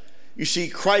flesh. You see,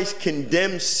 Christ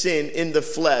condemns sin in the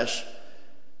flesh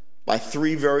by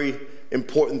three very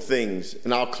important things,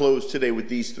 and I'll close today with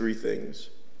these three things.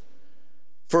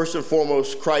 First and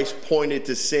foremost, Christ pointed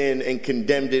to sin and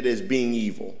condemned it as being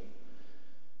evil.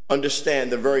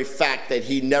 Understand, the very fact that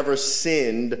he never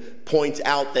sinned points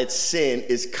out that sin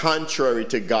is contrary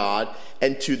to God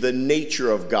and to the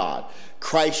nature of God.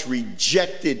 Christ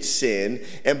rejected sin,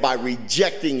 and by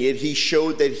rejecting it, he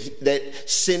showed that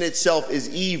sin itself is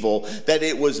evil, that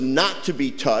it was not to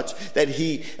be touched, that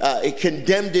he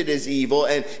condemned it as evil,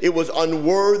 and it was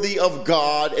unworthy of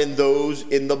God and those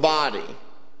in the body.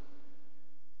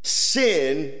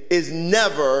 Sin is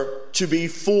never to be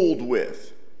fooled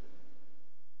with.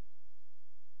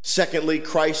 Secondly,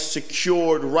 Christ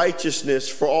secured righteousness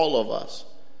for all of us.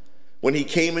 When he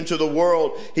came into the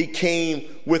world, he came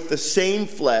with the same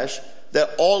flesh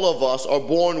that all of us are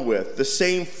born with. The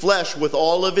same flesh with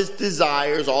all of its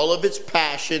desires, all of its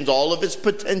passions, all of its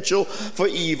potential for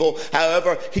evil.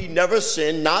 However, he never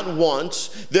sinned, not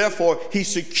once. Therefore, he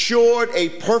secured a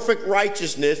perfect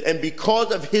righteousness. And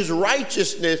because of his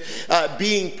righteousness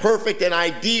being perfect and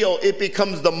ideal, it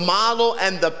becomes the model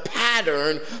and the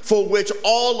pattern for which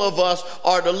all of us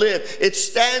are to live. It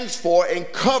stands for and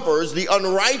covers the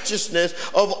unrighteousness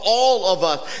of all of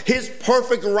us. His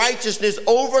perfect righteousness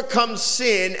overcomes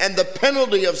sin and the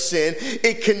penalty of sin.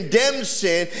 It condemns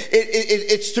sin.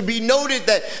 It's to be noted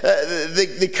that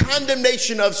the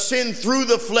condemnation of sin through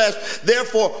the flesh,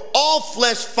 therefore all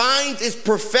flesh finds its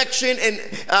perfection and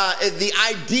the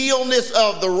idealness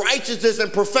of the righteousness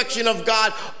and perfection of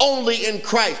God only in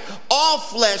Christ. All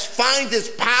flesh finds its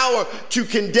power to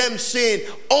condemn sin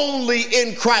only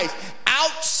in Christ.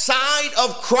 Outside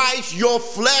of Christ, your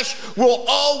flesh will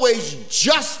always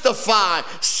justify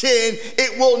sin.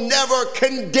 It will never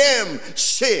condemn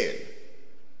sin.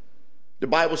 The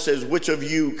Bible says, which of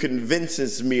you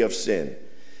convinces me of sin?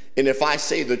 And if I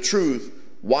say the truth,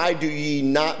 why do ye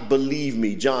not believe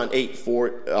me? John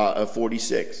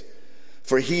 8:46.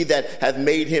 For he that hath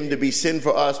made him to be sin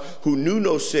for us, who knew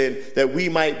no sin, that we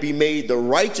might be made the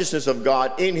righteousness of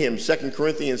God in him. 2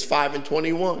 Corinthians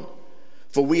 5:21.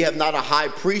 For we have not a high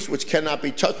priest which cannot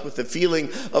be touched with the feeling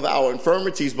of our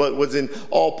infirmities, but was in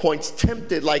all points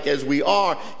tempted like as we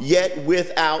are, yet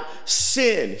without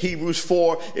sin. Hebrews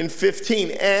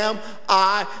 4:15. Am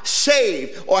I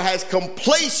saved, or has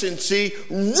complacency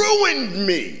ruined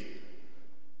me?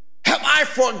 Have I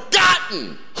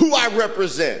forgotten who I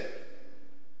represent?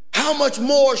 How much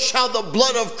more shall the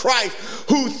blood of Christ,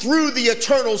 who through the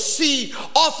eternal seed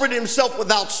offered himself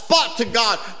without spot to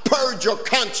God, purge your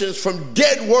conscience from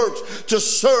dead works to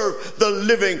serve the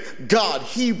living God?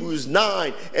 Hebrews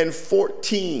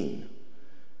 9:14.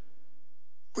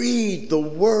 Read the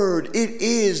word. It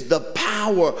is the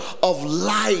power of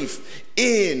life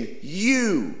in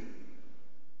you.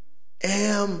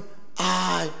 Am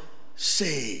I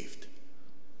saved?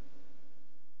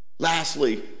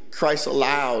 Lastly, Christ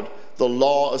allowed the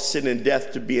law of sin and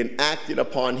death to be enacted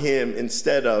upon him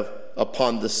instead of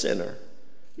upon the sinner.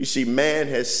 You see, man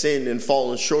has sinned and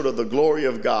fallen short of the glory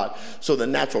of God, so the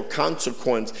natural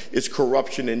consequence is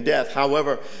corruption and death.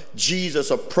 However, Jesus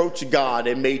approached God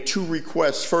and made two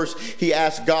requests. First, he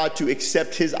asked God to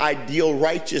accept his ideal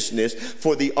righteousness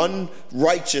for the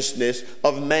unrighteousness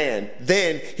of man.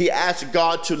 Then he asked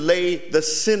God to lay the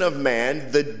sin of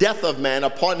man, the death of man,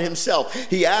 upon himself.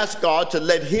 He asked God to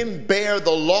let him bear the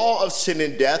law of sin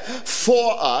and death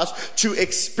for us, to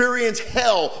experience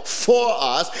hell for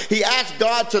us. He asked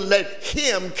God to let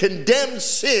him condemn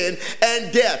sin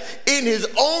and death in his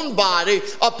own body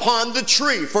upon the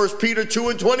tree. 1 Peter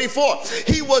 2:24.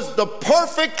 He was the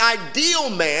perfect ideal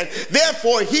man,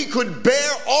 therefore he could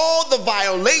bear all the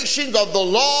violations of the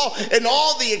law and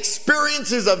all the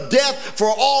experiences of death for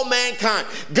all mankind.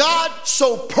 God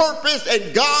so purposed,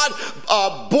 and God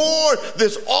bore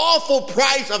this awful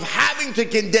price of having to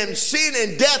condemn sin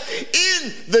and death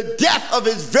in the death of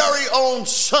his very own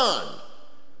son.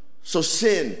 So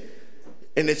sin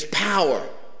and its power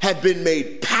have been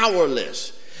made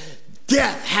powerless.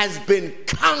 Death has been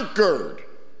conquered.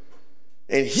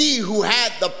 And he who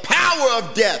had the power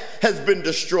of death has been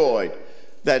destroyed.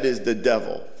 That is the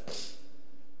devil.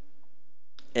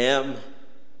 Am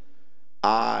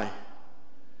I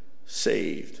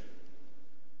saved?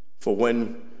 For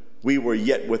when we were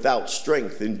yet without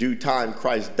strength, in due time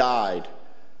Christ died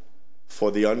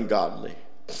for the ungodly.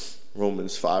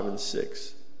 Romans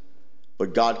 5:6.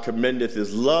 But God commendeth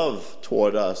his love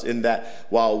toward us, in that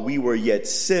while we were yet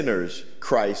sinners,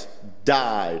 Christ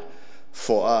died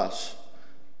for us.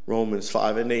 Romans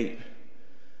 5:8.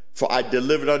 For I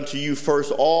delivered unto you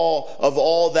first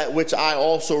all that which I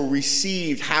also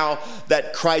received, how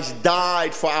that Christ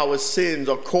died for our sins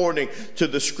according to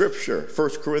the scripture.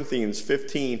 1 Corinthians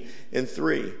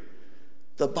 15:3.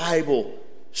 The Bible,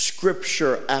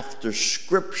 scripture after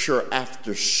scripture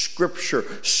after scripture,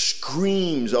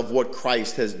 screams of what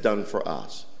Christ has done for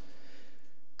us.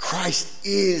 Christ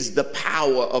is the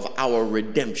power of our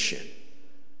redemption.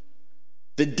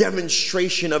 The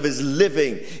demonstration of his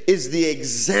living is the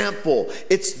example.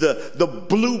 It's the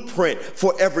blueprint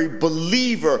for every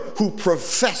believer who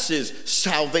professes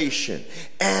salvation.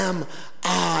 Am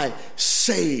I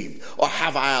saved, or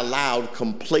have I allowed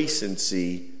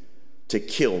complacency to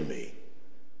kill me?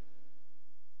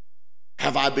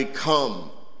 Have I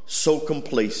become so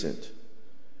complacent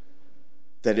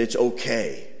that it's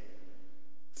okay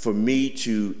for me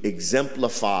to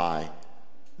exemplify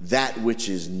that which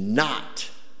is not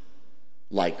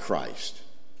like Christ,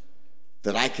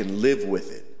 that I can live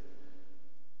with it,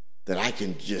 that I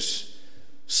can just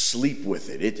sleep with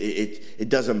it? It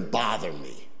doesn't bother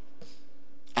me.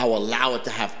 I'll allow it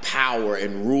to have power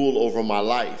and rule over my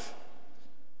life.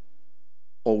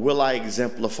 Or will I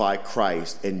exemplify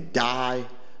Christ and die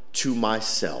to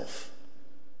myself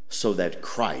so that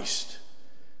Christ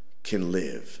can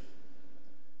live?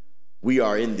 We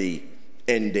are in the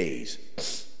end days.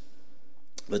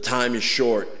 The time is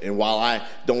short, and while I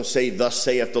don't say, "Thus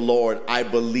saith the Lord," I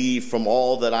believe from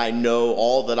all that I know,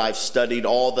 all that I've studied,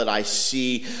 all that I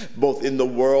see, both in the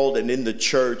world and in the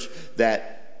church,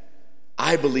 that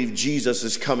I believe Jesus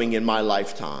is coming in my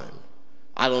lifetime.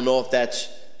 I don't know if that's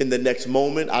in the next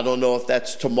moment. I don't know if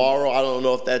that's tomorrow. I don't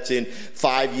know if that's in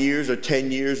 5 years or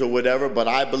 10 years or whatever, but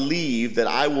I believe that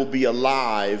I will be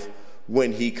alive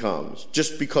when he comes,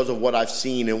 just because of what I've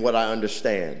seen and what I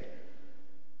understand.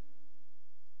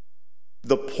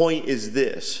 The point is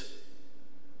this.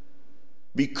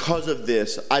 Because of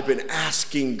this, I've been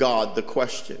asking God the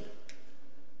question,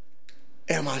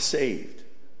 am I saved?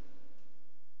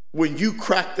 When you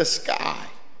crack the sky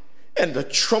and the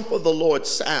trump of the Lord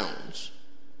sounds,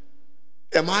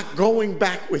 am I going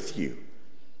back with you?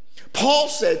 Paul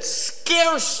said,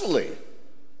 scarcely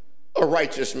a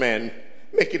righteous man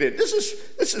make it in.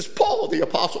 This is Paul, the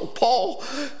Apostle Paul,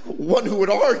 one who would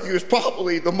argue is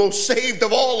probably the most saved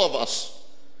of all of us.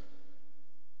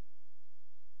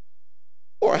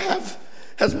 Or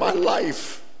has my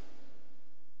life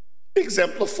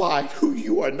exemplified who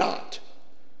you are not?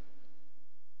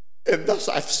 And thus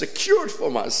I've secured for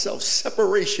myself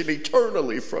separation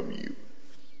eternally from you.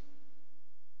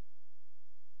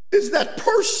 Is that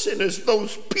person, is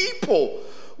those people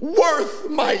worth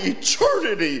my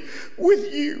eternity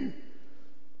with you?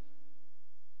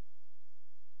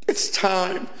 It's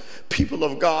time, people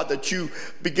of God, that you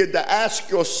begin to ask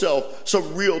yourself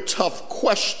some real tough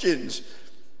questions.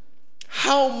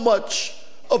 How much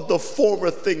of the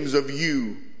former things of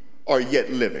you are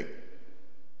yet living?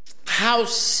 How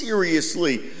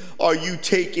seriously are you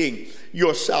taking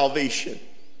your salvation?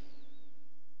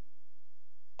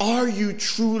 Are you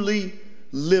truly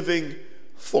living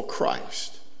for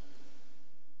Christ?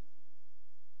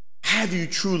 Have you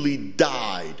truly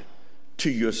died to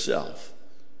yourself?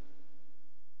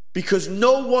 Because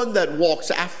no one that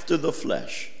walks after the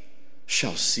flesh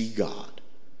shall see God.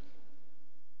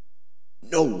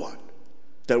 No one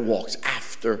that walks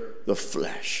after the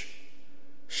flesh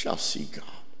shall see God.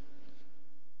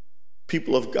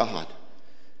 People of God,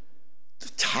 the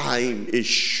time is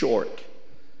short.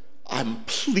 I'm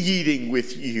pleading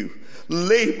with you,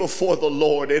 lay before the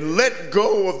Lord and let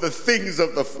go of the things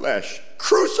of the flesh.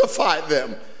 Crucify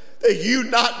them, that you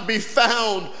not be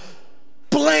found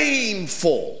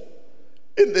blameful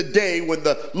in the day when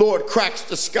the Lord cracks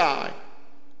the sky.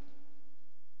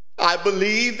 I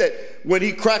believe that when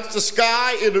he cracks the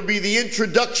sky, it'll be the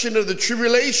introduction of the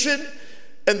tribulation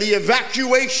and the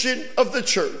evacuation of the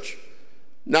church.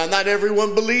 Now, not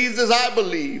everyone believes as I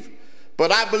believe,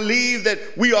 but I believe that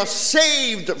we are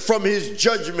saved from his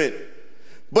judgment.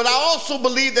 But I also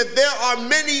believe that there are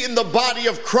many in the body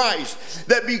of Christ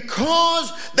that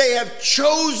because they have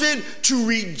chosen to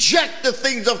reject the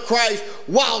things of Christ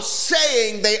while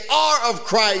saying they are of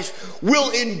Christ will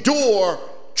endure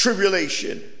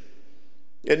tribulation.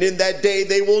 And in that day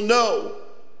they will know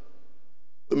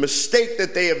the mistake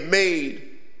that they have made.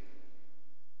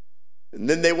 And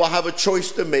then they will have a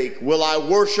choice to make. Will I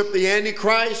worship the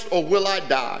Antichrist or will I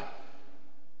die?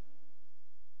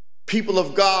 People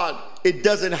of God, it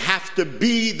doesn't have to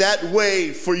be that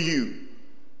way for you.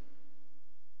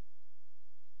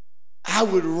 I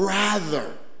would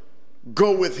rather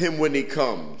go with him when he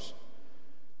comes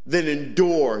than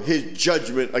endure his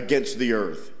judgment against the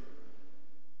earth.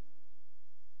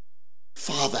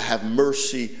 Father, have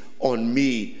mercy on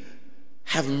me.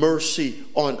 Have mercy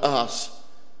on us.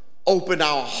 Open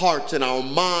our hearts and our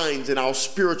minds and our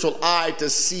spiritual eye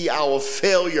to see our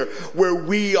failure, where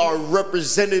we are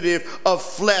representative of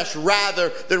flesh rather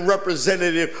than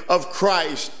representative of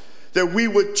Christ. That we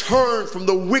would turn from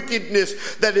the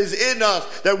wickedness that is in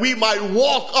us, that we might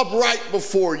walk upright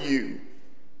before you,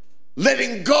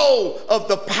 letting go of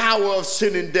the power of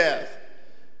sin and death,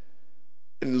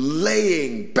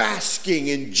 and basking,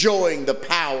 enjoying the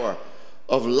power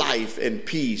of life and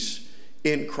peace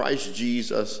in Christ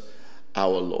Jesus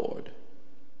our Lord.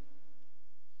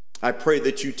 I pray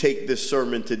that you take this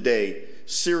sermon today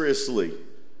seriously,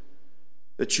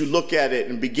 that you look at it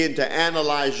and begin to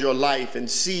analyze your life and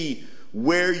see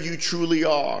where you truly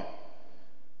are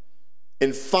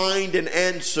and find an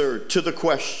answer to the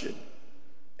question,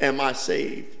 am I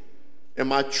saved?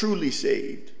 Am I truly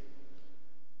saved?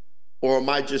 Or am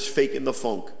I just faking the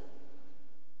funk?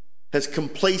 Has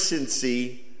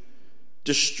complacency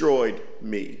destroyed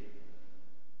me?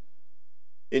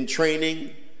 In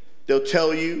training, they'll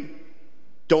tell you,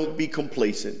 don't be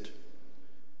complacent,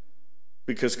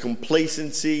 because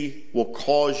complacency will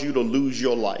cause you to lose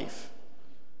your life.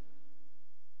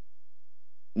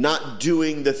 Not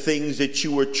doing the things that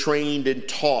you were trained and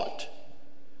taught,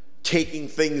 taking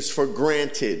things for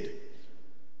granted,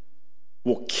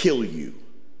 will kill you.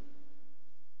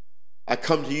 I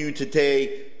come to you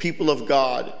today, people of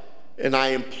God, and I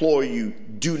implore you,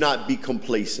 do not be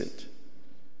complacent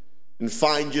and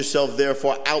find yourself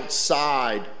therefore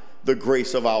outside the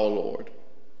grace of our Lord,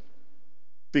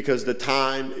 because the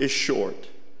time is short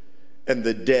and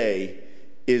the day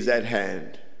is at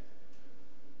hand.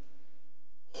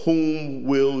 Whom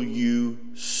will you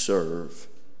serve?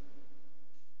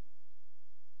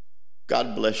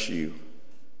 God bless you.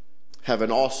 Have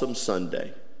an awesome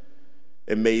Sunday.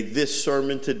 And may this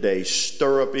sermon today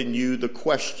stir up in you the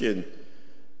question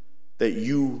that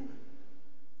you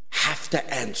have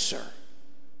to answer,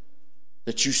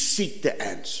 that you seek to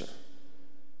answer,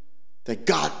 that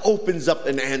God opens up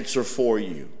an answer for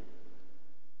you.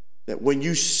 That when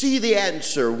you see the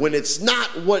answer, when it's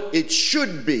not what it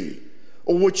should be,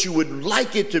 or what you would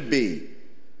like it to be.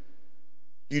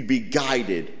 You'd be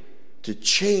guided to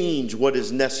change what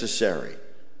is necessary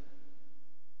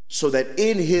so that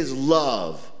in his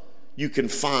love you can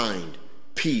find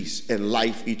peace and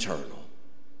life eternal.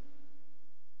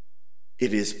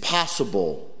 It is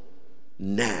possible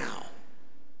now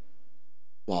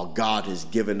while God has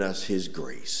given us his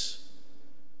grace.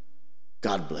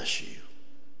 God bless you.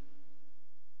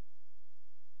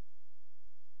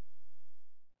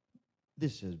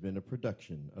 This has been a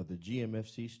production of the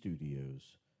GMFC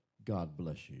Studios. God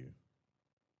bless you.